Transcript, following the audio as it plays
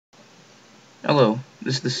Hello,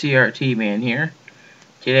 this is the CRT man here.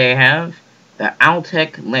 Today I have the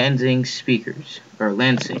Altec Lansing speakers, or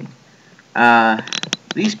Lansing.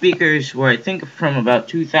 These speakers were, I think, from about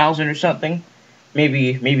 2000 or something,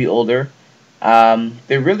 maybe older.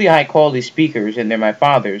 They're really high quality speakers, and they're my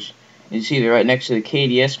father's. You see, they're right next to the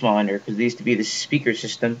KDS monitor because they used to be the speaker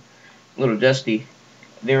system, a little dusty.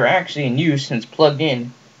 They were actually in use since plugged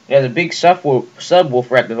in. It has a big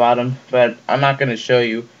subwoofer at the bottom, but I'm not going to show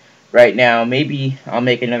you right now. Maybe I'll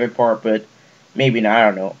make another part, but maybe not, I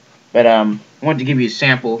don't know. But I wanted to give you a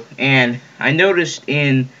sample, and I noticed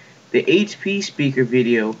in the HP speaker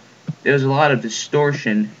video there was a lot of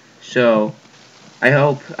distortion, so I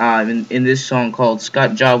hope in this song called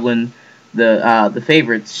Scott Joplin, the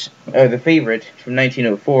favorite from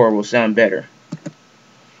 1904 will sound better.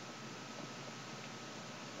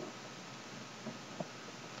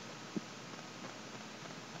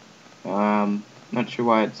 Not sure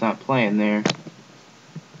why it's not playing there.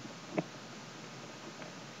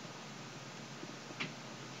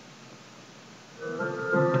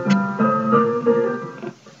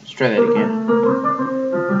 Let's try that again.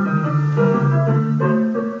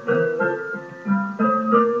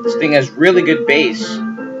 This thing has really good bass.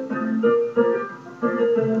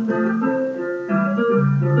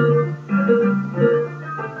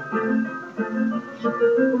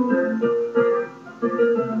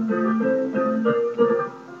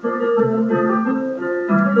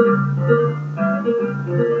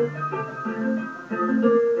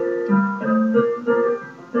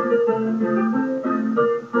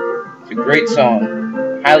 It's a great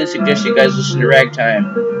song. Highly suggest you guys listen to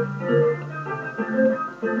Ragtime.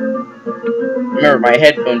 Remember, my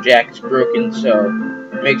headphone jack is broken, so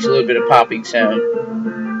it makes a little bit of popping sound.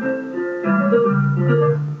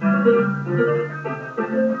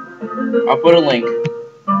 I'll put a link.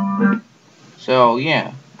 So,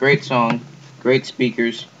 yeah, great song, great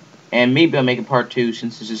speakers, and maybe I'll make a part 2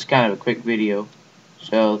 since this is kind of a quick video.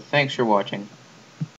 So, thanks for watching.